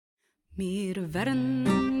Wir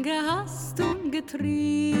werden gehasst und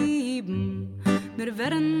getrieben, wir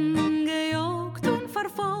werden gejagt und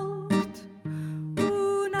verfolgt.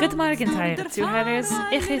 Guten Morgen, teure Zuhörers.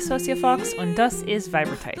 Ich bin Socia Fox und das ist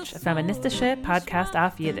Weiberteich, ein feministischer Podcast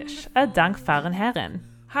auf Jiddisch. Ein Dank fahren Herren.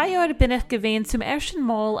 Heute bin ich gewesen zum ersten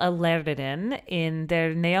Mal eine Lehrerin in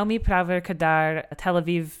der Naomi Praver Kadar Tel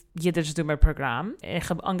Aviv Jiddisch Zoomer Programm. Ich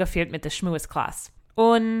habe angeführt mit der Schmues-Klasse.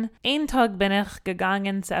 Und einen Tag bin ich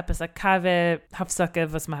gegangen zu etwas Akave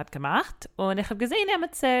Hafsake, was man hat gemacht. Und ich habe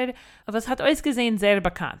gesehen, was hat euch gesehen, sehr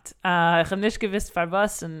bekannt. Ich habe nicht gewusst, für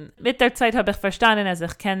was. Und mit der Zeit habe ich verstanden, dass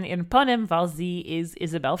ich kenne ihren Ponym, weil sie ist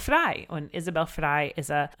Isabel Frey. Und Isabel Frey ist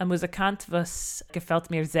ein Musikant, was gefällt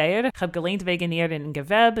mir sehr. Ich habe gelernt wegen ihr in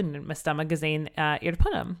Geweb und wir haben gesehen, ihr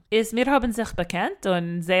Ponym. Wir haben sich bekannt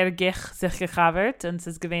und sehr sich gechavert. Und es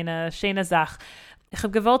ist eine schöne Sache. Ich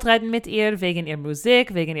habe gewollt reden mit ihr wegen ihrer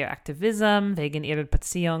Musik, wegen ihr Aktivismus, wegen ihrer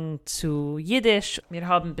Beziehung zu Jiddisch. Wir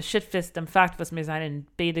haben beschäftigt dem Fakt, dass wir seien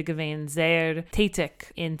beide gewesen sehr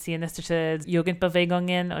tätig in zionistische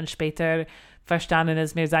Jugendbewegungen und später verstanden,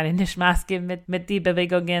 dass wir seien nicht Maske mit die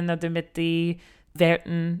Bewegungen oder mit die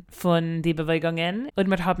Werten von die Bewegungen. Und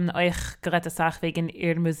wir haben euch gerade gesagt wegen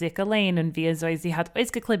ihrer Musik allein und wie sie hat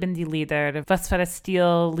ausgeklebt in die Lieder, was für ein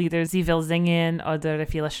Stil Lieder sie will singen oder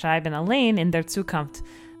viele schreiben allein in der Zukunft.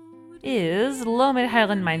 Lo mir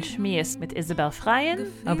heilen mein Schmies mit Isabel Freien,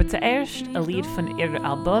 aber zuerst ein Lied von ihrem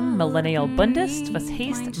Album Millennial Bundist, was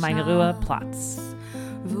heißt Mein Ruheplatz.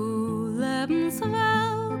 Wo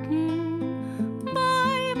Lebenswelten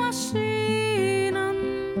bei Maschinen,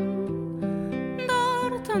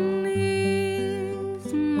 dorten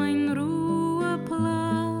ist mein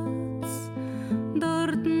Ruheplatz,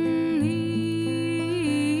 dorten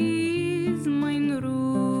ist mein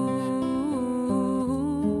Ruheplatz.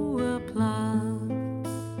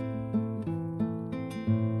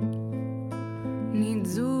 Nicht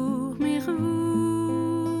such mich,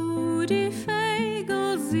 wo die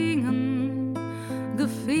Vögel singen,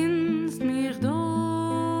 gefindest mich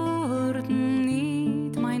dort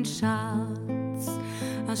nicht, mein Schatz.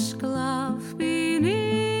 A Sklav bin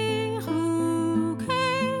ich, wo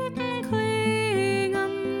Ketten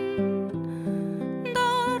klingen,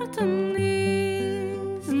 dort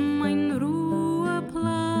ist mein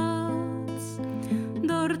Ruheplatz,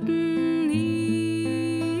 dort ist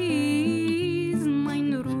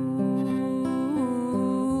mein Ruheplatz.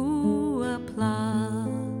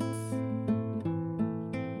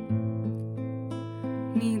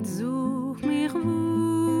 Nicht such mich,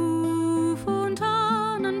 wo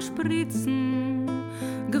Fontanen spritzen,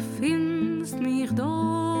 gefindest mich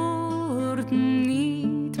dort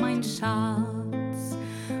nicht, mein Schatz,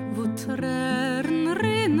 wo Tränen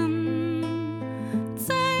rinnen,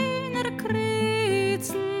 Zähne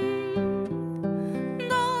kriechen,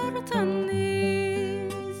 dort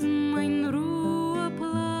ist mein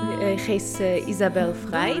Ruheplatz. Ich heiße Isabel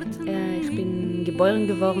Frey. Ich bin geboren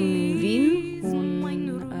geworden in Wien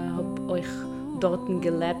und habe euch dort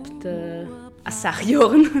gelebt. Seit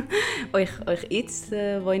Jahren. euch jetzt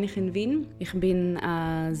wohne ich in Wien. Ich bin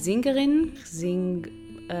Sängerin. Ich singe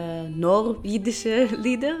nur jiddische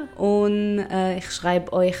Lieder und ich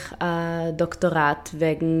schreibe euch ein Doktorat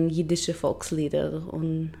wegen jiddische Volkslieder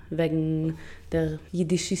und wegen der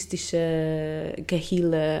jiddischistischen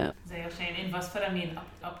Gehille. Sehr schön. In was für eine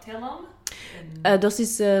Abteilung? Das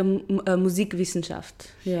ist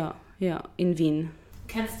Musikwissenschaft, ja, in Wien.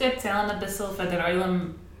 Kannst du erzählen ein bisschen von der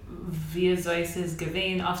Eulam, wie so ist es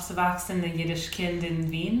gewesen, aufzuwachsen, ein jüdisches Kind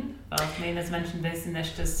in Wien? Weil ich meine, dass Menschen wissen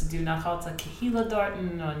nicht, dass du nach Hause Kehila dort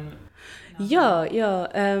und... Ja,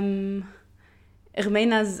 ich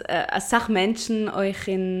meine, als Menschen euch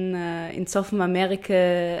in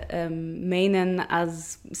Amerika meinen,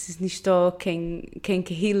 als es ist nicht da kein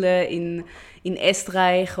Kehila in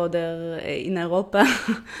Österreich oder in Europa,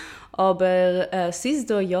 aber es ist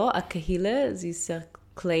da ja eine Kehila, sie ist sehr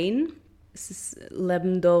klein. Es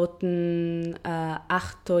leben dort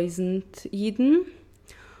 8000 Jiden,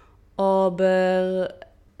 aber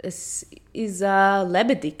es ist eine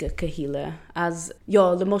lebendige Kehille. Also,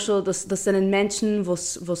 ja, das sind Menschen, die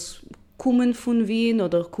kommen von Wien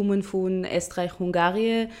oder kommen von Österreich,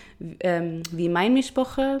 Ungarn, wie meine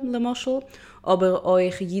Mischproche, aber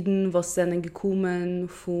euch Jiden, die sind gekommen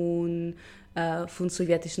von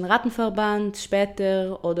sowjetischen Rattenverband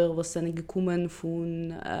später oder was sind gekommen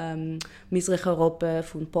von Mitteleuropa,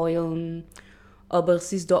 von Polen. Aber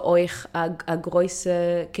es ist da euch eine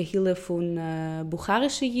große Kehille von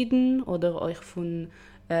bucharischen Jiden oder euch von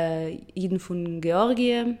Jiden von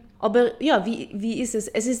Georgien. Aber ja, wie ist es?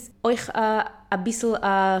 Es ist euch ein bisschen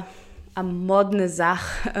moderne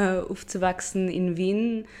Sache, aufzuwachsen in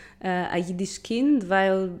Wien, ein jüdisches Kind,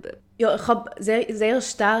 weil ja, ich habe sehr, sehr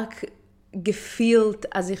stark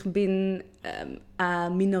gefühlt, als ich bin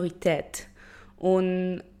eine Minorität.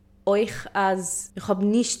 Und ich habe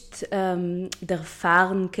nicht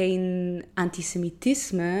erfahren kein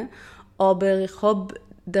Antisemitismus, aber ich habe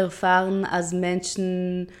erfahren, als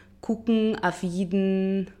Menschen gucken auf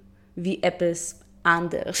jeden wie etwas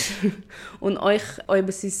anders. Und euch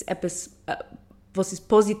es ist etwas, was ist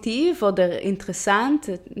positiv oder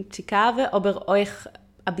interessant, Chikave, aber euch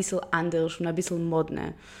ein bisschen anders und ein bisschen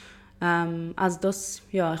modern. Also das,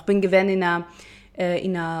 ja, ich bin gewesen in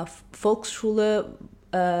einer Volksschule,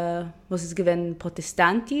 was ist gewesen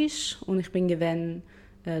protestantisch, und ich bin gewesen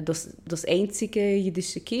das einzige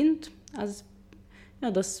jüdische Kind. Also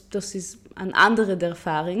ja, das ist eine andere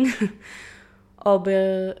Erfahrung.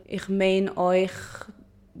 Aber ich meine euch,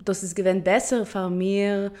 das ist gewesen besser für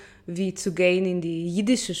mich, wie zu gehen in die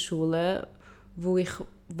jüdische Schule, wo ich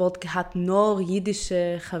gehabt nur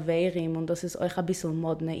jüdische Chaverim, und das ist euch ein bisschen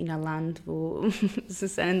modern in einem Land, wo es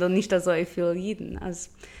sind noch nicht so viele Jiden. Also,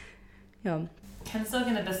 ja. Kannst du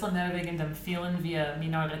ein bisschen mehr wegen dem Fühlen wie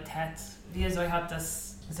Minorität? Wie so hat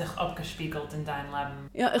das sich abgespiegelt in deinem Leben?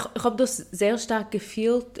 Ja, ich habe das sehr stark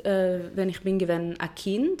gefühlt, wenn ich bin gewesen ein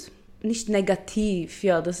Kind. Nicht negativ,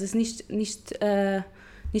 ja, das ist nicht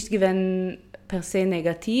gewesen per se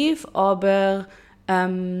negativ, aber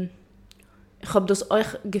ich habe das euch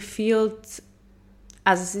gefühlt,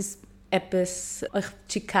 also es ist etwas euch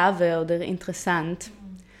Chikave oder interessant.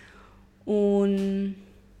 Und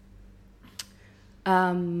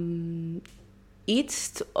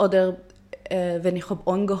jetzt oder wenn ich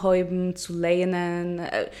habe angehoben zu lernen,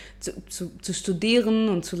 zu studieren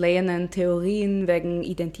und zu lernen Theorien wegen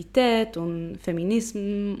Identität und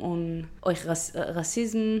Feminismus und euch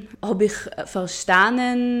Rassismus, habe ich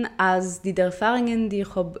verstanden, als die Erfahrungen, die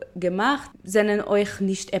ich habe gemacht, sind euch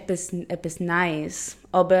nicht etwas Neues,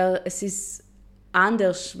 aber es ist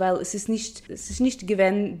anders, weil es ist nicht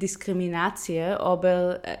gewesen Diskrimination,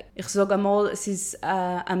 aber ich sage einmal, es ist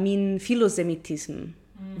ein Philosemitismus.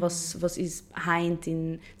 Was ist heint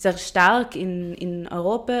sehr stark in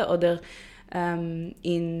Europa oder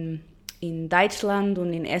in Deutschland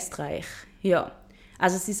und in Österreich. Ja.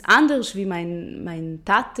 Also es ist anders, wie mein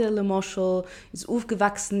Tate, Le Moschel, ist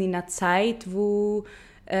aufgewachsen in einer Zeit, wo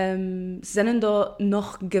sind da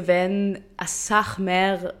noch gewesen eine Sache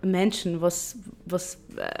mehr Menschen, was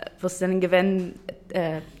sind gewesen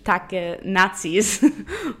Tage Nazis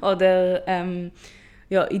oder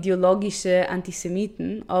ja, ideologische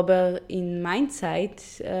Antisemiten, aber in meiner Zeit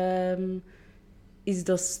ist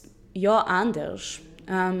das ja anders.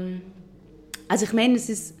 Also ich meine, es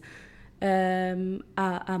ist eine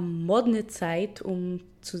moderne Zeit,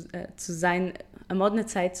 zu sein ein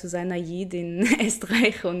Jid in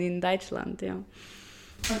Österreich und in Deutschland, ja. Und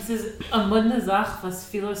es ist eine moderne Sache, was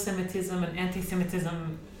Philosemitismus und Antisemitismus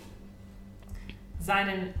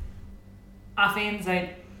seinen auf einen Seite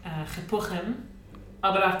gepuchen,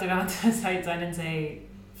 aber auf der anderen Seite seien sie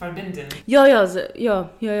verbinden. Ja.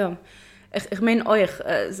 Ich meine euch,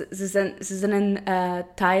 sie sind ein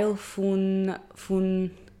Teil von einem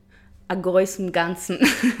größeren Ganzen.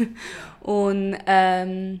 Und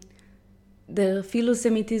der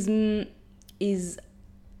Philosemitismus ist,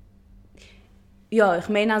 ja, ich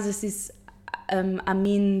meine, also es ist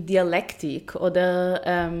eine Dialektik oder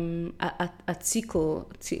ein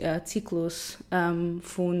Zyklus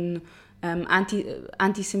von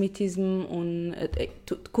Antisemitismus und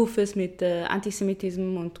Kufes mit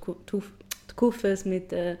Antisemitismus und Kufes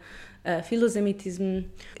mit Philosemitismus.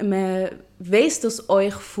 Man weiß das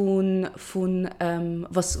euch von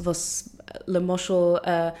was Le Moschel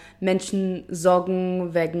Menschen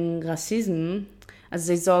sagen wegen Rassismus. Also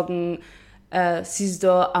sie sagen, es ist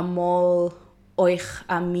da einmal euch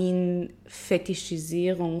eine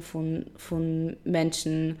Fetischisierung von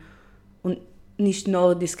Menschen und nicht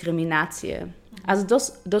nur Diskrimination. Also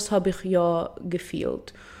das habe ich ja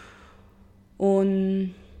gefühlt.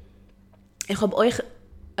 Und ich habe euch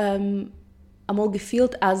einmal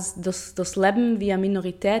gefühlt, als das Leben wie eine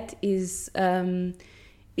Minorität ist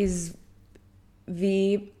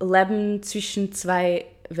wie Leben zwischen zwei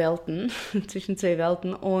Welten.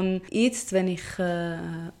 Und jetzt, wenn ich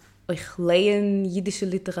euch lerne jüdische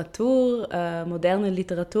Literatur, moderne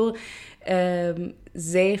Literatur,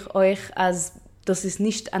 sehe ich euch als das ist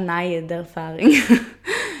nicht eine neue Erfahrung.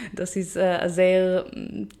 Das ist eine sehr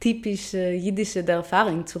typische jüdische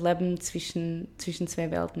Erfahrung, zu leben zwischen zwei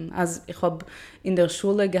Welten. Also ich habe in der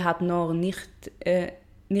Schule gehabt noch nicht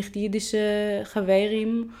jüdische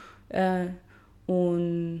Chaverim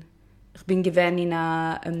und ich bin gewesen in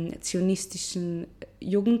einer zionistischen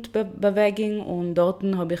Jugendbewegung und dort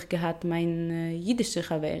habe ich gehabt meine jüdische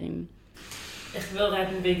Chaverim. Ich will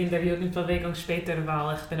reden wegen der Jugendbewegung später,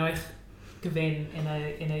 weil ich bin euch gewesen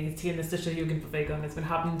in einer zionistischen Jugendbewegung, also wir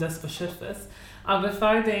haben das beschäftigt. Aber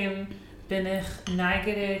vor dem bin ich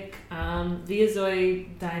neugierig, wie soll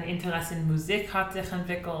dein Interesse in Musik hat sich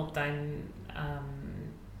entwickelt,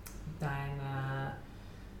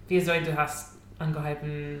 wie soll du hast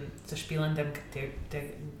angehoben zu spielen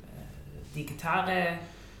die Gitarre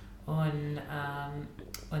und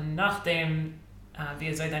nachdem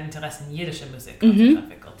wie soll dein Interesse in jüdischer Musik hat sich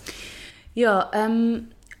entwickelt? Ja,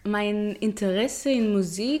 mein Interesse in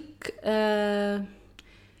Musik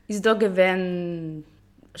ist da gewesen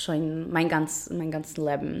schon mein ganzes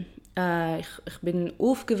Leben. Ich bin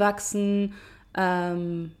aufgewachsen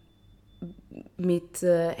mit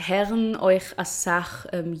Herren euch als Sach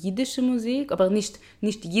jüdische Musik, aber nicht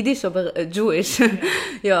jüdisch, aber Jewish.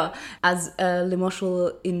 Ja, als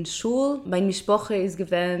Lemoschel in Schule. Meine Mischproche ist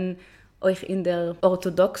gewesen euch in der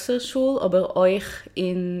orthodoxen Schule, aber euch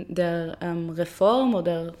in der Reform-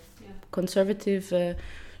 oder Conservative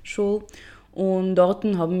Schule. Und dort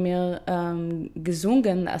haben wir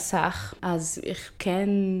gesungen als Sach. Also ich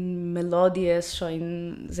kenne Melodien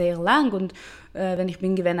schon sehr lang und wenn ich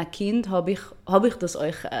bin gewesen ein Kind, habe ich das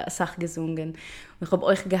euch als Sach gesungen. Und ich habe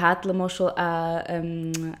euch gehabt,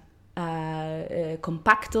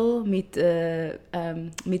 Kompaktel mit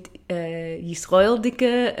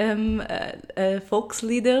Israel-dicke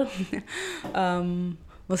Volkslieder,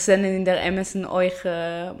 was sind in der Emerson euch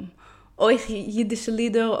jüdische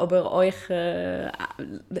Lieder, aber euch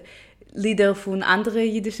Lieder von anderen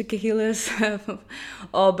jüdischen Kehilles,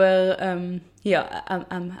 aber ja,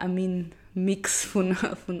 ein Mix von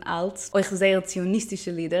alt, euch sehr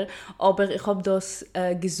zionistische Lieder, aber ich habe das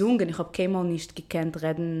gesungen, ich habe keinmal nicht gekannt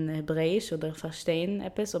reden Hebräisch oder verstehen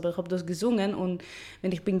etwas, aber ich habe das gesungen und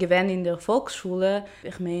wenn ich bin gewesen in der Volksschule,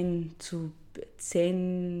 ich meine zu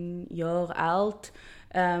 10 Jahre alt,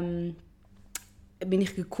 bin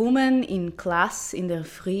ich gekommen in Klasse in der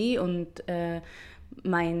Früh und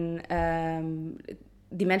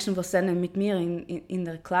die Menschen, die sind mit mir in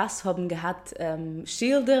der Klasse, haben gehabt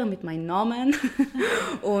Schilder mit meinem Namen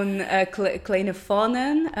und kleine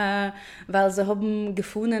Fahnen, weil sie haben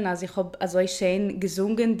gefunden, also ich habe also schön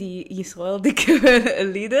gesungen die Israel-dicke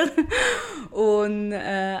Lieder und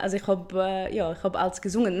also ich habe alles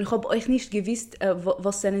gesungen und ich habe euch nicht gewusst,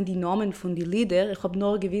 was sind die Namen von den Liedern. Ich habe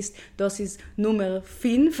nur gewusst, das ist Nummer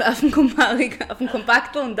 5 auf dem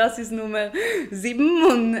Kompaktor und das ist Nummer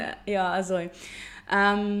 7 und ja, also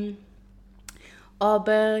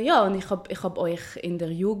aber ja, und ich hab euch in der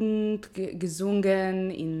Jugend gesungen,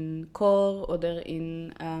 in Chor oder ich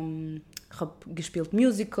habe gespielt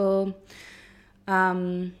Musical.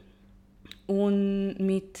 Und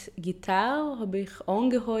mit Gitarre habe ich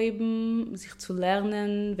angehoben, sich zu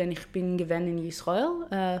lernen, wenn ich bin gewesen in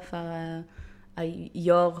Israel für ein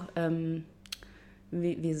Jahr.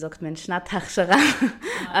 Wie sagt man, Schnattachschera.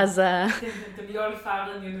 Also, dem Jahr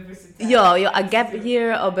fahren Universität. Ja, ein Gap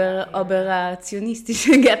Year, aber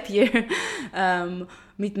zionistische Gap Year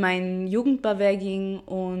mit meiner Jugendbewegung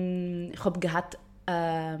und ich habe gehabt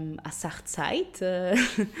eine Sachzeit, weil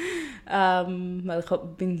ich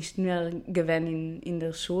bin nicht mehr gewesen in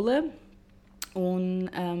der Schule und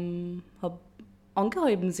habe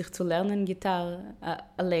angehoben, sich zu lernen, Gitarre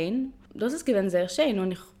allein. Das ist gewesen sehr schön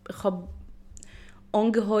und ich habe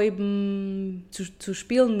angehoben zu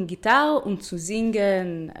spielen Gitarre und zu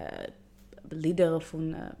singen Lieder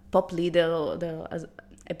von Poplieder oder also,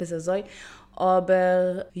 etwas so.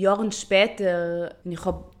 Aber Jahre später, ich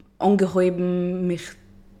habe angehoben, mich sich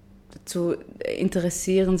zu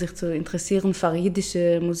interessieren für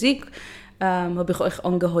jüdische Musik, habe ich euch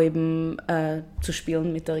angehoben zu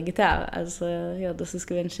spielen mit der Gitarre. Also ja, das ist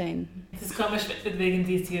gewesen schön. Es ist komisch wegen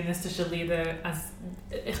die zionistischen Lieder.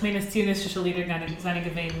 Ich meine, zionistische Lieder sind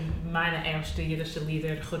gewesen meine ersten jüdische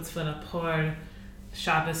Lieder, kurz von ein paar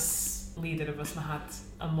Shabbos-Lieder, was man hat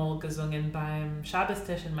einmal gesungen beim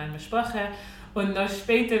Shabbos-Tisch in meiner Sprache. Und noch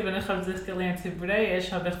später, wenn ich sich gelernt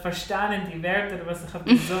Hebräisch, habe ich verstanden die Wörter, was ich habe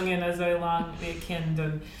gesungen so lange wie Kind.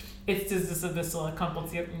 Und jetzt ist es ein bisschen ein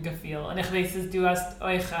kompliziertes Gefühl. Und ich weiß, dass du hast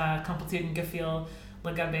euch ein kompliziertes Gefühl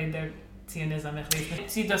bei der Zionism. Ich weiß nicht,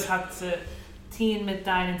 sie das hat tun mit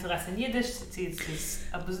deinem Interesse in Jiddisch, sie ist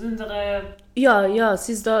eine besondere... Ja,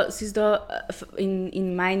 sie ist da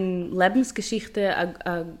in meiner Lebensgeschichte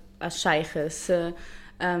ein Scheiches zu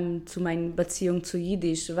meiner Beziehung zu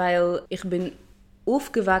Jiddisch, weil ich bin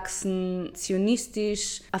aufgewachsen,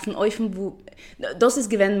 zionistisch, auf dem Eufen, wo das ist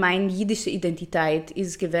gewesen meine jiddische Identität,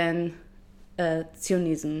 ist gewesen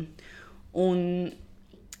Zionism. Und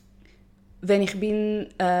wenn ich bin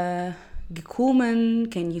gekommen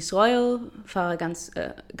in Israel für ein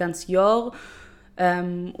ganz Jahr,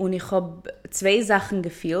 und ich habe 2 Sachen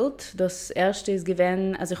gefühlt. Das erste ist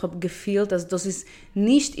gewesen, also ich habe gefühlt, dass das ist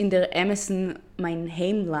nicht in der Emerson mein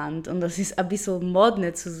Heimland, und das ist ein bisschen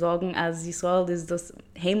modern zu sagen, als Israel ist das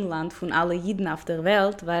Heimland von allen Jiden auf der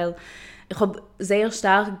Welt, weil ich habe sehr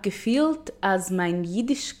stark gefühlt, als meine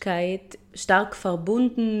Jiddischkeit stark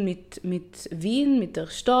verbunden mit Wien, mit der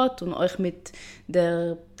Stadt und auch mit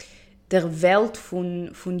der Welt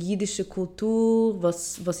von jüdischer Kultur,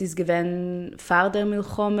 was ist gewesen vor der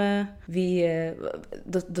Milchome, wie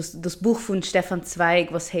das Buch von Stefan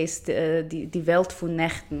Zweig, was heißt die Welt von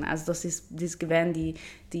Nächten. Also das ist gewesen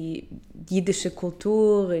die jüdische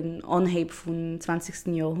Kultur in Anhieb vom 20.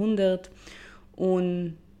 Jahrhundert.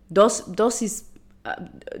 Und das ist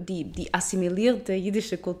die assimilierte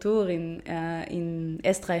jüdische Kultur in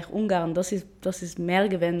Österreich-Ungarn. Das ist mehr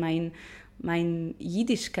gewesen meine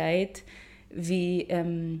Jiddischkeit, wie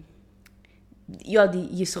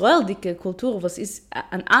die israelische Kultur, was ist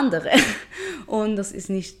eine andere. Und das ist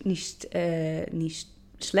nicht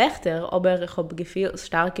schlechter, aber ich habe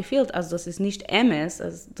stark gefühlt, also das ist nicht Emes,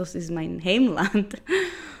 also das ist mein Heimland.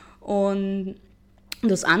 Und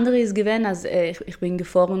das andere ist gewesen, also ich bin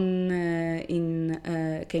gefahren in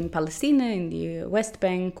Palästina, in die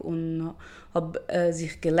Westbank, und habe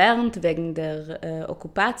sich gelernt wegen der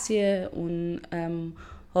Okkupation und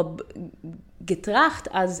habe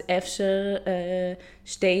getracht, als öfter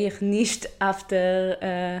stehe ich nicht auf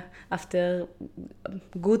der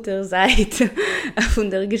guten Seite von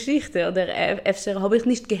der Geschichte, oder öfter habe ich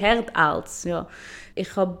nicht gehört als, ja.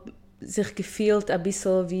 Ich habe sich gefühlt ein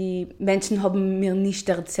bisschen wie Menschen haben mir nicht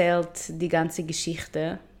erzählt die ganze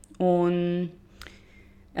Geschichte, und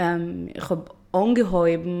ich habe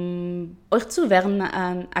angehoben, euch zu werden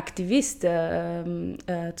ein Aktivist,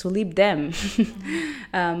 zu lieb dem.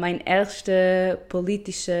 Meine erste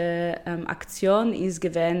politische Aktion ist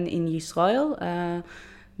gewesen in Israel,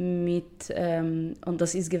 und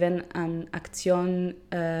das ist gewesen eine Aktion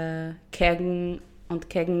gegen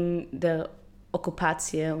der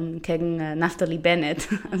Okkupation und gegen Naftali Bennett.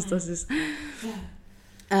 Also das ist,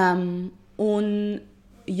 und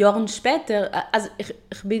Jahren später, also ich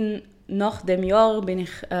bin nach dem Jahr bin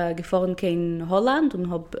ich gefahren in Holland und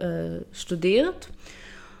habe studiert,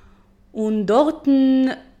 und dort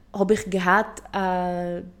habe ich gehabt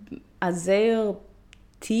eine sehr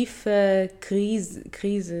tiefe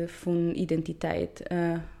Krise von Identität,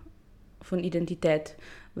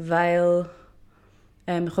 weil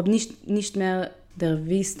ich habe nicht mehr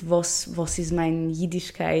gewusst, was ist meine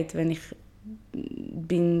Jiddischkeit, wenn ich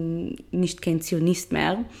bin nicht kein Zionist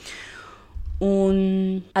mehr.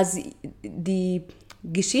 Und also die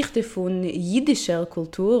Geschichte von jiddischer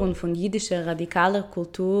Kultur und von jiddischer radikaler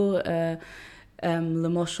Kultur,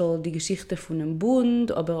 die Geschichte von dem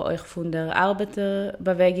Bund, aber auch von der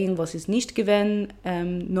Arbeiterbewegung, was ist nicht gewesen,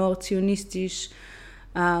 nur zionistisch,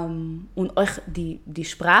 und auch die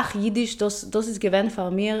Sprache Jiddisch, das ist gewesen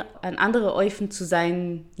für mir ein anderer Öfen zu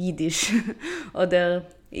sein Jiddisch oder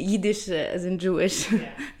Jiddisch sind Jewish.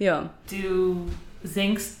 Ja. Du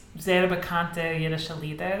singst sehr bekannte jiddische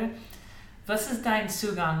Lieder. Was ist dein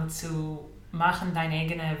Zugang zu machen deine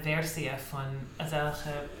eigene Version von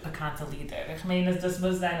solchen bekannten Liedern? Ich meine, das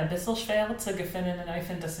muss sein ein bisschen schwer zu finden, und ich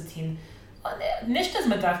finde, dass es nicht, dass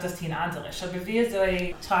man darf, dass es anders, aber wie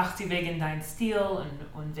tracht sie wegen deinem Stil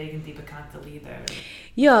und wegen die bekannten Lieder?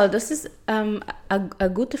 Ja, das ist eine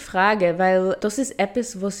gute Frage, weil das ist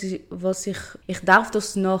etwas, was ich darf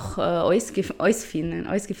das noch ausfinden,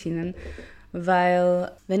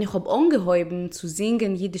 weil wenn ich habe angehoben zu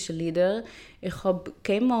singen jiddische Lieder, ich habe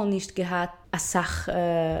keinmal nicht gehabt eine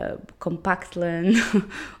Sache Kompaktlen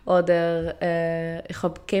oder ich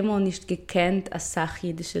habe keinmal nicht gekannt eine Sache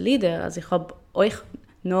jiddische Lieder. Also ich habe euch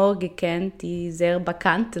nur gekannt die sehr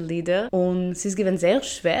bekannten Lieder, und es ist gewesen sehr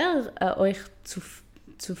schwer euch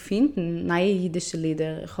zu finden, neue jiddische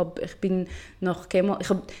Lieder. Ich habe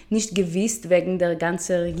nicht gewusst wegen der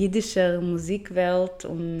ganzen jiddischen Musikwelt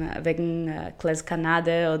und wegen Kles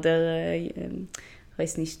Kanade oder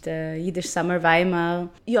weiß nicht, Jiddisch Summer Weimar.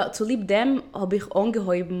 Ja, zu lieb dem habe ich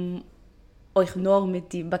angehoben euch nur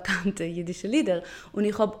mit die bekannten jiddischen Lieder, und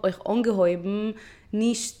ich habe euch angehoben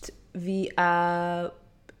nicht wie ein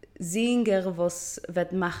Singer, was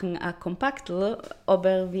wird machen ein Kompaktel,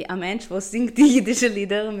 aber wie ein Mensch, was singt die jiddischen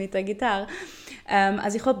Lieder mit der Gitarre.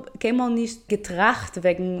 Also ich habe keinmal nicht getracht,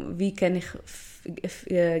 wegen wie kann ich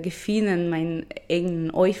gefunden meinen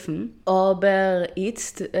eigenen Eufen. Aber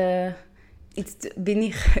jetzt Jetzt bin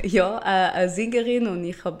ich ja eine Sängerin und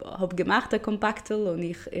ich hab gemacht ein Kompaktel und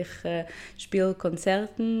ich spiele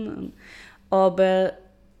Konzerten, aber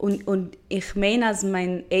und ich meine, als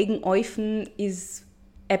mein eigen Eufen ist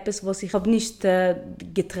etwas, was ich habe nicht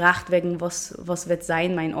getracht wegen was wird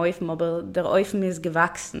sein mein Eufen, aber der Eufen ist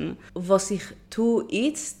gewachsen. Was ich tue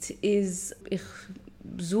jetzt ist, ich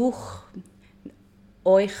suche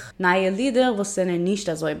euch neue Lieder, was sind nicht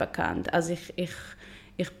so bekannt. Also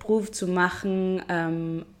ich probiere zu machen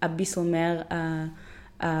ein bisschen mehr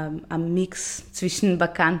ein Mix zwischen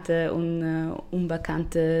bekannte und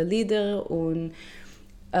unbekannte Lieder und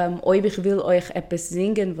ob ich will euch etwas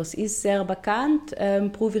singen, was ist sehr bekannt,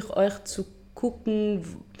 probiere ich euch zu gucken,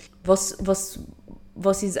 was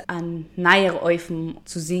ist ein neuer Eufen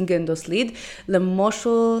zu singen, das Lied. Le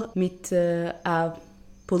Moschel mit einer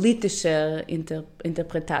politischen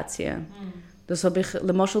Interpretation. Das habe ich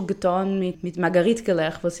Le Moschel getan mit Margarit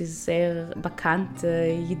Gelech, was ist sehr bekannt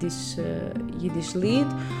jiddisch Lied.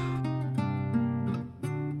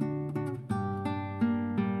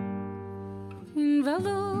 In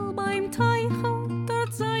Welle beim Teichel,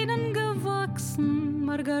 dort seien gewachsen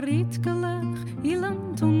Margaritkelech,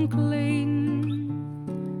 Iland und Klein.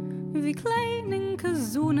 Wie kleinen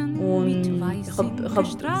Sohnen mit Ich weißen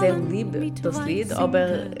hab sehr lieb das Lied,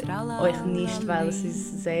 aber euch nicht, weil es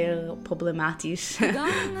ist sehr problematisch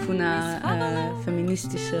von einer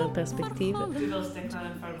feministischen Perspektive. Du willst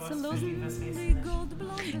erklären, was wissen.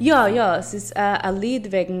 Ja, es ist ein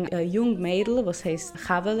Lied wegen einem jungen Mädel, was heißt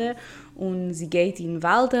Chavele, und sie geht in den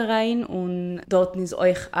Wald rein und dort ist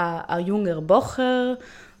euch ein junger Bocher,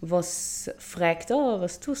 was fragt,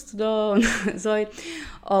 was tust du da und so.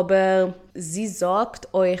 Aber sie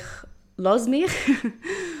sagt euch, lass mich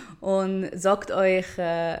und sagt euch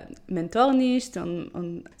Mentor nicht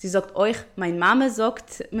und sie sagt euch, meine Mama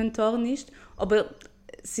sagt Mentor nicht, aber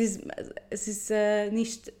es ist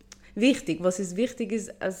nicht wichtig. Was ist wichtig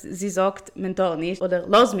ist, sie sagt Mentor nicht oder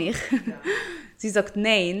lass mich. Ja. Sie sagt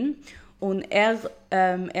nein. Und er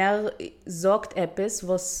sagt etwas,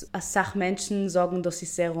 was als Sachmenschen sagen, das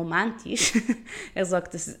ist sehr romantisch. Er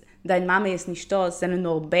sagt, deine Mama ist nicht da, es sind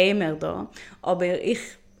nur Bäume da. Aber ich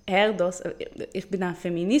höre das, ich bin ein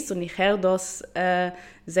Feminist und ich höre das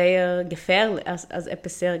sehr gefährlich, als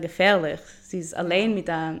etwas sehr gefährlich. Sie ist allein mit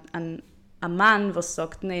einem Mann, der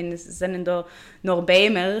sagt, nein, es sind da nur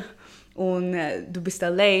Bäume und du bist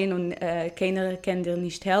allein und keiner kann dir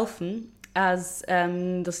nicht helfen. Das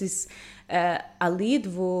ist ein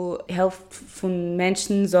Lied, wo Hälfte von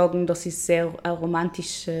Menschen sagen, das ist sehr ein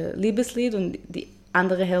romantisches Liebeslied und die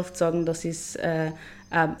andere Hälfte sagen, das ist ein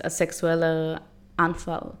sexueller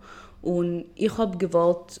Anfall. Und ich habe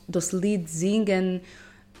gewollt, das Lied singen,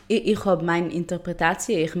 ich habe meine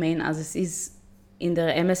Interpretation, ich meine, also es ist in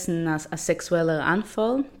der Emerson ein sexueller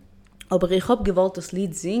Anfall, aber ich habe gewollt, das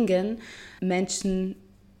Lied singen, Menschen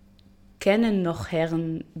kennen noch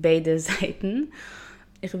hören beide Seiten.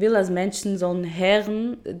 Ich will, als Menschen sollen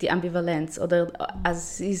hören die Ambivalenz. Oder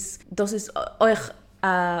das ist euch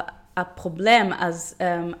ein Problem, als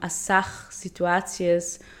Sachsituationen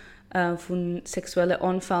von sexuellen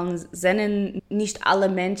Unfällen sind nicht alle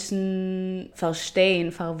Menschen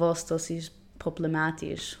verstehen, für was das ist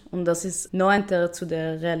problematisch. Und das ist noch zu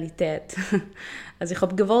der Realität. Also ich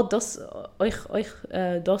habe gewollt, dass euch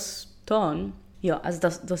das tun. Ja, also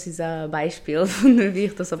das ist ein Beispiel, wie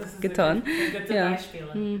ich das habe getan. Ein gutes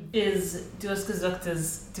Beispiel. Du hast gesagt,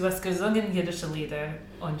 du hast gesungen jiddische Lieder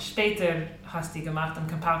und später hast du gemacht am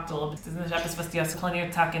Kompaktel. Das ist nicht etwas, was du als kleiner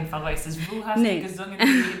Tag in verweist. Wo hast du gesungen die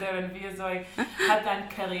Lieder und wie hat deine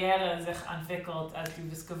Karriere sich entwickelt, als du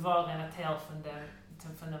bist geworden, ein Teil von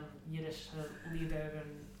dem jiddischen Lieder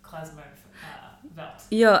und Klezmer-Welt?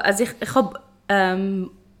 Ja, also ich habe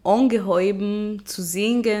angeheuben zu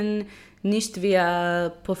singen, nicht wie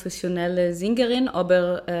eine professionelle Sängerin,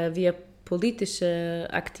 aber wie eine politische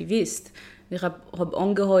Aktivist. Ich habe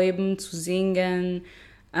angeheuben zu singen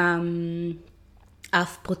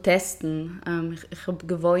auf Protesten. Ich habe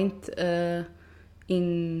gewohnt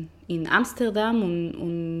in Amsterdam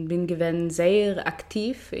und bin gewesen sehr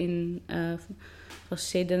aktiv in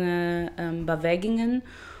verschiedenen Bewegungen.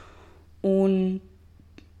 Und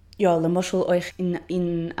ja, zum Beispiel euch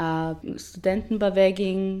in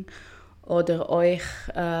Studentenbewegung oder euch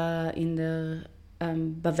in der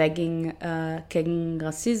Bewegung gegen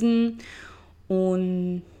Rassismus.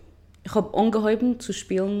 Und ich habe angeheuben zu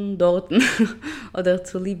spielen dort oder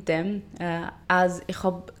zu lieb dem. Also ich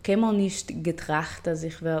habe keinmal nicht gedacht, dass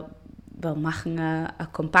ich will machen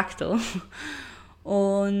ein Kompaktel.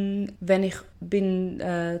 Und wenn ich bin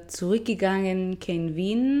zurückgegangen in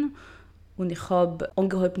Wien und ich habe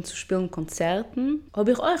angehalten zu spielen Konzerten,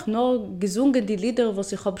 habe ich euch noch gesungen die Lieder,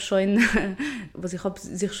 was ich habe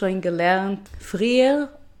sich schon gelernt früher,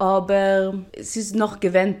 aber es ist noch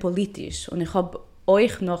gewähnt politisch und ich habe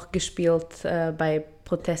euch noch gespielt bei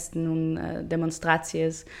Protesten und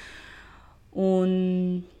Demonstrationen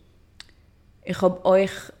und ich habe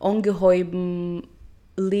euch angehoben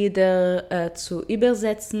Lieder zu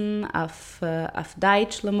übersetzen auf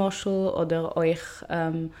Deutsch oder euch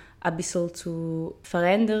ein bisschen zu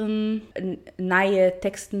verändern, neue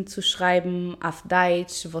Texte zu schreiben auf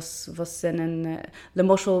Deutsch, was sind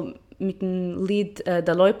mit dem Lied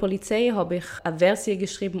Der Loi-Polizei habe ich eine Version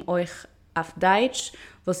geschrieben euch auf Deutsch,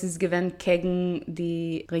 was ist gewesen gegen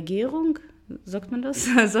die Regierung. Sagt man das?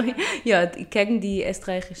 Also, ja, gegen die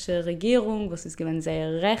österreichische Regierung, was ist gewesen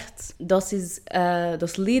sehr rechts. Das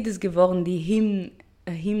Lied ist geworden die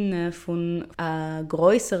Hymne von einer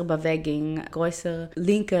größeren Bewegung, größer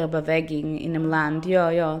linker Bewegung in dem Land.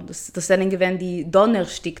 Ja, das sind gewesen die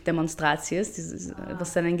Donnerstag-Demonstrationen,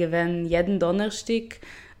 das sind gewesen jeden Donnerstag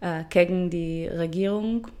gegen die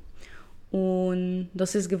Regierung. Und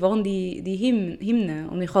das ist geworden die Hymne.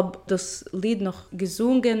 Und ich habe das Lied noch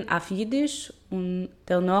gesungen auf Jiddisch und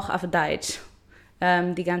danach auf Deutsch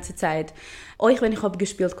die ganze Zeit. Wenn ich habe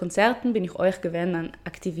gespielt Konzerten, bin ich gewesen ein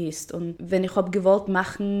Aktivist. Und wenn ich habe gewollt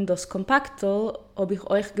machen das Kompaktel, habe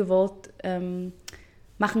ich gewollt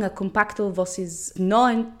machen ein Kompaktel, was ist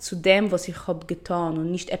neu zu dem, was ich habe getan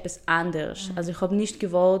und nicht etwas anderes. Also ich habe nicht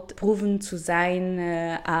gewollt, proven zu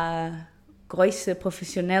sein, große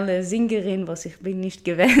professionelle Singerin, was ich bin nicht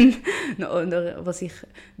gewesen oder was ich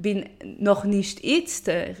bin noch nicht jetzt.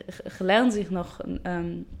 Ich lerne sich noch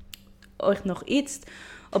euch noch jetzt,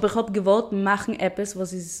 aber ich habe gewollt machen etwas,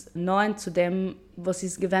 was ist neu zu dem, was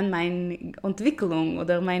ist gewesen meine Entwicklung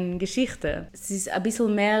oder meine Geschichte. Es ist ein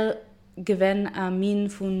bisschen mehr gewesen ein Min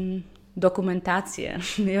von Dokumentation.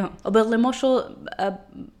 Ja. Aber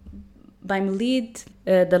beim Lied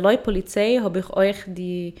Der Loi-Polizei habe ich euch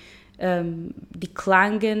die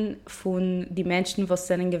Klangen von den Menschen, die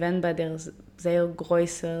sind gewesen bei der sehr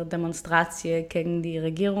großen Demonstration gegen die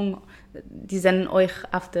Regierung, die sind euch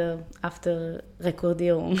auf der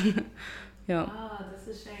Rekordierung. Ja. Das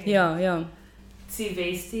ist schön. Ja. Sie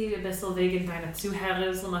weißt ein bisschen wegen deiner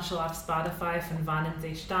Zuhörer, zum Beispiel auf Spotify, von wann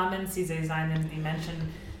sie stammen. Sie seien die Menschen,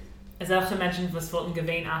 solche Menschen, die wollten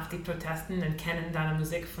gewähnt auf die Protesten und kennen deine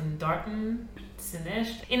Musik von dort. Sie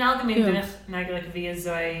nicht. In allgemein bin ich neugierig, wie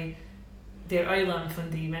soll der Eulam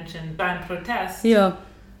von den Menschen beim Protest,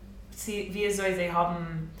 wie soll sie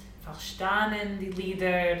haben verstanden, die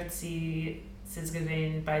Lieder, sie sind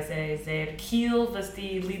gewesen bei sehr Kiel, was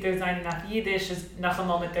die Lieder sein nach Jiddisch, ist noch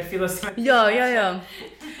einmal mit der Philosophie. Ja.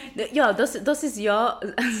 Ja, das ist ja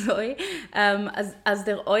so. Als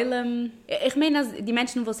der Eulam, ich meine, die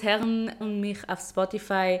Menschen, die hören und mich auf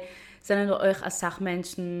Spotify, sind euch als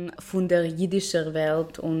Sachmenschen von der jiddischen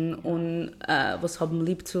Welt und was haben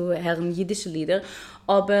lieb zu hören jüdische Lieder.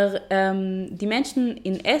 Aber die Menschen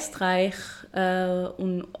in Österreich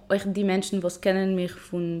und euch die Menschen, was kennen mich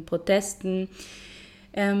von Protesten,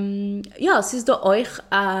 es ist da euch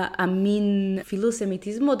ein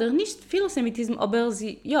Philosemitismus oder nicht Philosemitismus, aber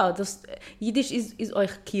das Jiddisch ist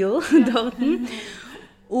euch Kiel dort.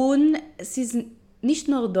 Und sie sind nicht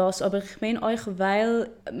nur das, aber ich meine euch,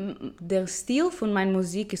 weil der Stil von meiner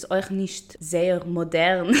Musik ist euch nicht sehr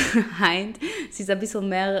modern. Es ist ein bisschen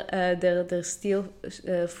mehr der Stil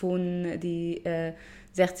von die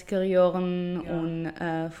 60er Jahren und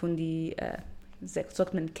von die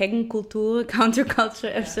sagt man Gegenkultur,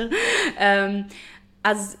 Counterculture öfter.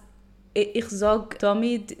 Also ich sage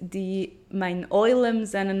damit, mein Eulam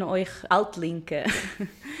sind euch Altlinke.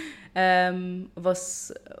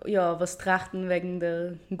 Was trachten wegen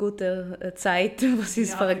der guten Zeit, was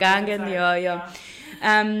ist vergangen,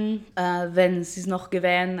 wenn es ist noch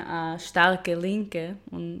gewesen eine starke Linke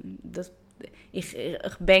und ich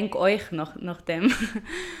denke euch nach dem.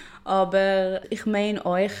 Aber ich meine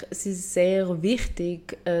euch, es ist sehr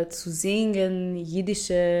wichtig zu singen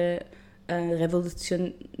jiddische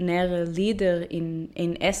revolutionäre Lieder in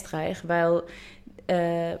Österreich, weil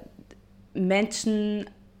Menschen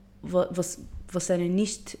was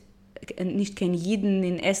nicht kein Jiden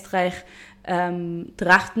in Österreich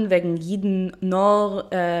trachten wegen Jiden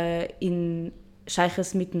nur in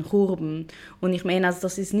Scheiches mit den Hurben. Und ich meine, also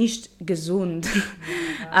das ist nicht gesund.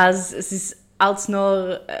 Also es ist als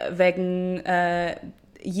nur wegen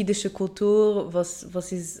jiddische Kultur,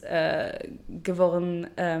 was ist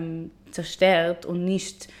geworden zerstört und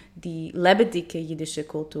nicht die lebendige jiddische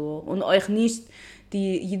Kultur. Und euch nicht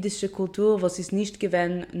die jiddische Kultur, was ist nicht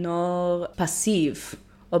gewesen, nur passiv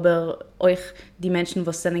aber euch die Menschen,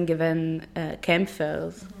 was sind gewesen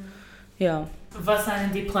Kämpfer. Ja. Was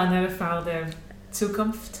sind die Pläne für die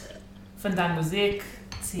Zukunft von deiner Musik?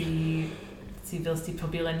 Sie willst die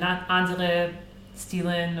probieren andere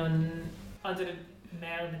Stilen und oder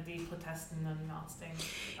mehr mit den Protesten und alles Ding?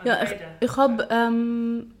 Ja, ich habe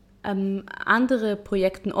andere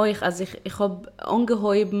Projekte euch. Also ich habe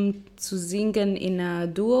angehoben zu singen in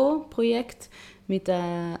einem Duo-Projekt mit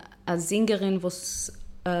einer Sängerin, was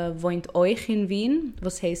wohnt euch in Wien,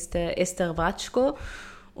 was heißt Esther Watschko.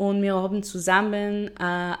 Und wir haben zusammen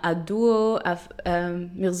ein Duo,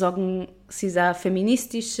 wir sagen, es ist ein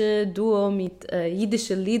feministisches Duo mit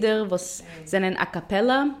jüdischen Liedern, was sind a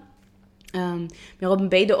cappella. Wir haben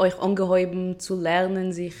beide euch angehoben zu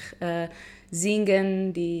lernen, sich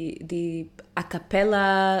singen, die a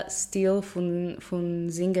cappella Stil von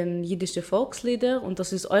singen jüdische Volkslieder. Und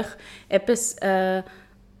das ist euch etwas,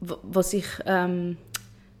 was ich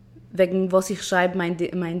wegen was ich schreibe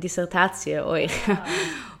meine Dissertation euch.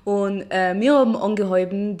 Und wir haben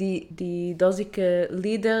angehoben, die dosige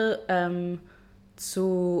Lieder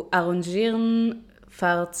zu arrangieren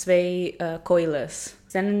für 2 Keules.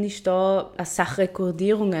 Es sind nicht da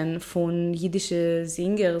Sachrekordierungen von jüdischen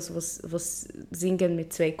Singers, was singen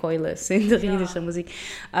mit 2 Keules in der jüdischen Musik.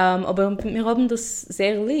 Aber wir haben das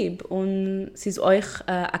sehr lieb und es ist euch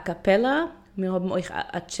a cappella. Wir haben euch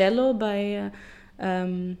a Cello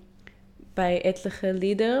bei etlichen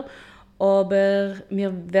Liedern, aber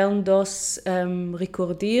wir werden das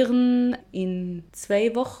rekordieren in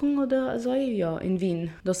 2 Wochen oder so, ja, in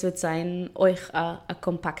Wien. Das wird sein euch a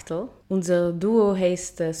Kompaktel. Unser Duo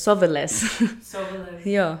heißt Soveles. Soveles.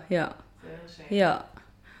 Ja. Sehr schön. Ja.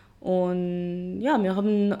 Und ja, wir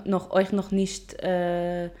haben euch noch nicht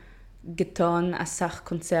getan als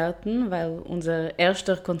Sachkonzerten, weil unser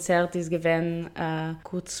erster Konzert ist gewesen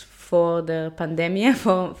kurz vor der Pandemie,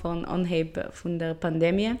 von Anheb von der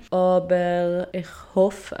Pandemie. Aber ich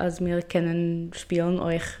hoffe, dass wir können singen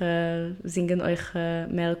euch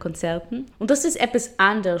mehr Konzerten. Und das ist etwas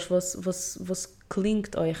anderes, was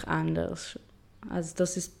klingt euch anders. Also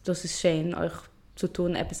das ist schön, euch zu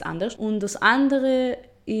tun, etwas anderes. Und das andere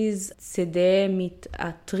ist CD mit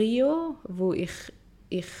einem Trio, wo ich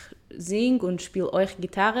singe und spiele euch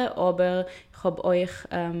Gitarre, aber ich habe euch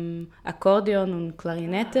Akkordeon und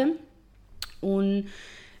Klarinette. Und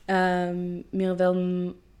wir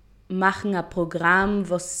werden machen ein Programm,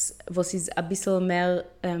 was ist ein bisschen mehr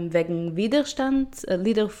wegen Widerstand,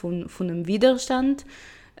 Lieder von einem Widerstand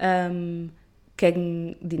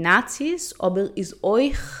gegen die Nazis, aber ist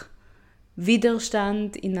euch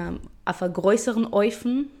Widerstand in einem größeren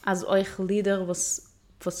Eufen als euch Lieder, was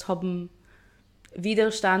haben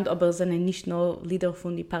Widerstand, aber sind nicht nur Lieder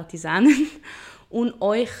von den Partisanen. Und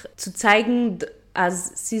euch zu zeigen,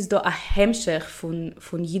 als es ist da ein Hemmschicht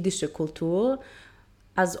von jüdischer Kultur,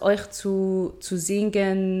 als euch zu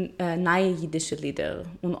singen neue jüdische Lieder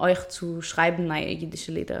und euch zu schreiben neue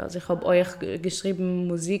jüdische Lieder. Also ich habe euch geschrieben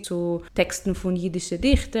Musik zu Texten von jüdischen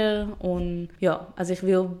Dichtern und ja, also ich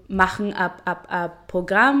will machen ein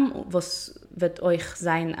Programm, was wird euch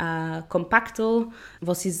sein ein Kompaktel,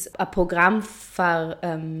 was ist ein Programm für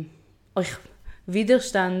euch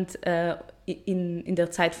Widerstand in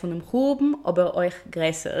der Zeit von dem Churben, aber euch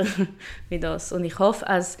größer wie das. Und ich hoffe,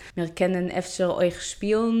 dass wir können öfter euch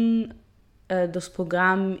spielen, das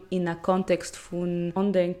Programm in einem Kontext von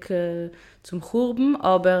Andenken zum Churben,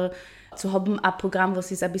 aber zu haben ein Programm,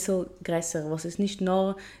 was ist ein bisschen größer, was ist nicht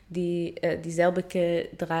nur dieselben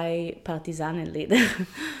 3 Partisanenlieder.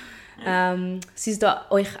 Es ist da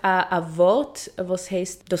euch ein Wort, was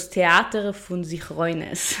heißt das Theater von sich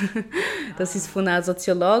Reunes. Das ist von einem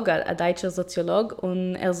Soziologe, ein deutscher Soziologe,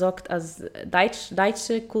 und er sagt, als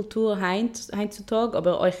deutsche Kultur heutzutage,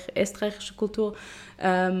 aber euch österreichische Kultur,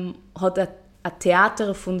 hat ein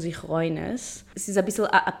Theater von sich Reunes. Es ist ein bisschen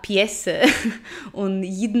eine Pièce und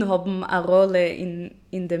jeden haben eine Rolle in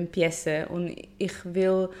der Pièce und ich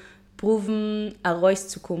will proben,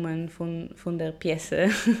 rauszukommen von der Pièce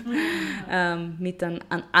mit einem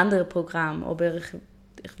anderen Programm. Aber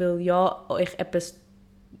ich will ja euch etwas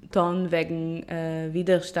tun wegen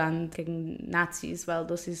Widerstand gegen Nazis, weil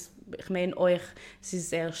das ist, ich meine euch, es ist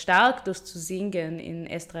sehr stark, das zu singen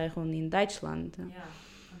in Österreich und in Deutschland. Ja, 100%.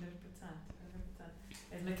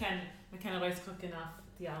 Also wir können rausgucken auf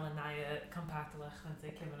die alle neue Kompaktlech, wenn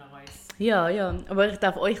sie kommen raus. Ja, aber ich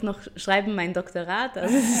darf euch noch schreiben, mein Doktorat.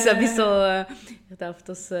 Also es ist ein bisschen, ich darf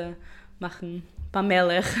das machen,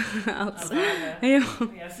 Pamela. Ja,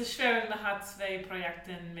 es ist schwer, man hat 2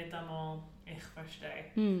 Projekte mit einmal, ich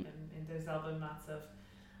verstehe, in derselben Masse.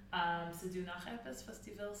 So du noch etwas, was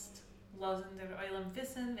du willst lassen der Eulen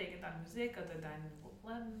wissen wegen deiner Musik oder deinem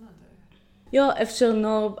Leben? Oder? Ja, öfter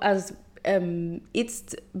noch, also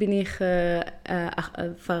jetzt bin ich für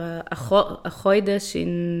ein Chodesh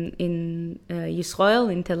in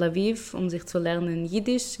Israel, in Tel Aviv, sich zu lernen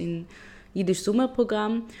Jiddisch, in Jiddisch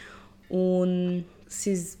Sommerprogramm. Und es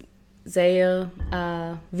ist sehr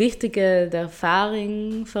wichtige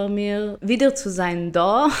Erfahrung für mich, wieder zu sein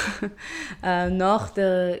da, nach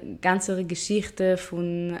der ganzen Geschichte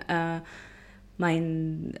von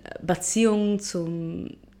meiner Beziehung zu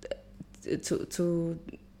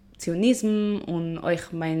Zionismus und euch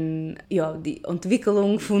die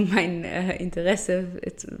Entwicklung von meinem Interesse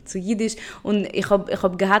zu Jiddisch. Und ich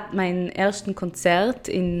hab gehabt mein erstes Konzert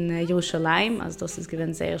in Jerusalem, also das ist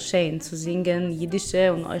gewesen sehr schön zu singen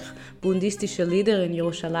jiddische und euch buddhistische Lieder in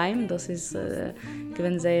Jerusalem. Das ist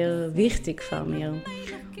gewesen sehr wichtig für mich.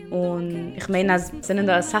 Und ich meine, es sind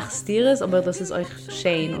da Sachstieres, aber das ist euch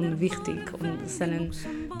schön und wichtig. Und das sind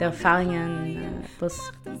die Erfahrungen,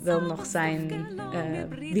 was will noch sein,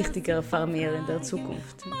 wichtiger für mich in der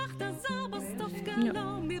Zukunft.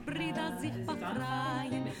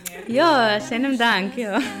 Ja, schönen Dank.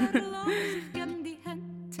 Ja.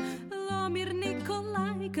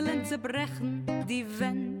 Zerbrechen die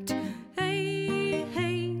Wand. Hey,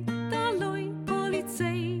 hey, da loi,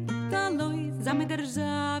 Polizei, da loi, samme der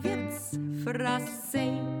Javits,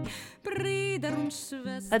 Frassei, Brüder und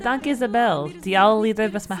Schwestern. Danke Isabel. Die alle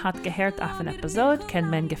Lieder, was man hat gehört auf einer Episode, kann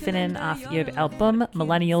man finden auf ihr Album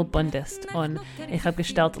Millennial Bundist. Und ich habe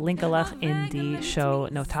gestellt Linkelach in die Show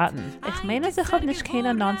Notaten. Ich meine, ich habe nicht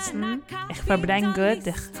keine Nonsen. Ich verbringe gut.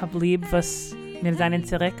 Ich habe lieb, was wir sein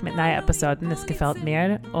zurück mit neuen Episoden. Es gefällt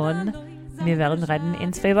mir. Und wir werden reden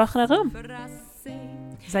in 2 Wochen herum.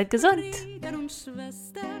 Seid gesund. Brüder und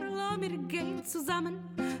Schwester, lass mir gehen zusammen.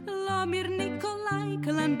 Lass mir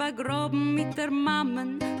Nikolaikeln begraben mit der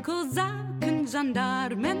Mammen. Kosaken,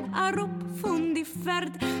 Gendarmen, Arup von die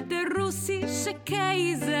Pferd. Der russische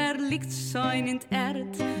Kaiser liegt schon in der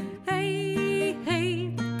Erd. Hey,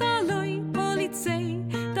 hey, da loi, Polizei,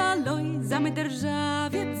 da loi, samme der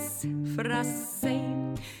Javits, Frassei.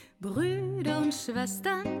 Brüder und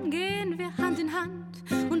Schwestern, gehen wir Hand in Hand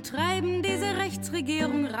und treiben diese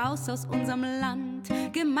Rechtsregierung raus aus unserem Land.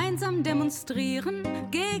 Gemeinsam demonstrieren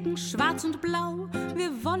gegen Schwarz und Blau.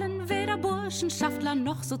 Wir wollen weder Burschenschaftler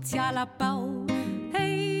noch Sozialabbau.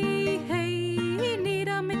 Hey, hey,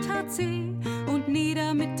 nieder mit HC und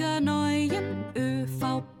nieder mit der neuen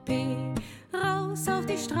ÖVP. Raus auf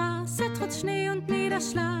die Straße trotz Schnee und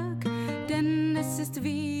Niederschlag, denn es ist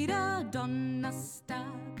wieder Donnerstag.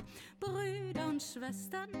 Brüder und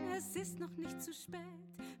Schwestern, es ist noch nicht zu spät.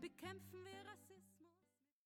 Bekämpfen wir Rassismus.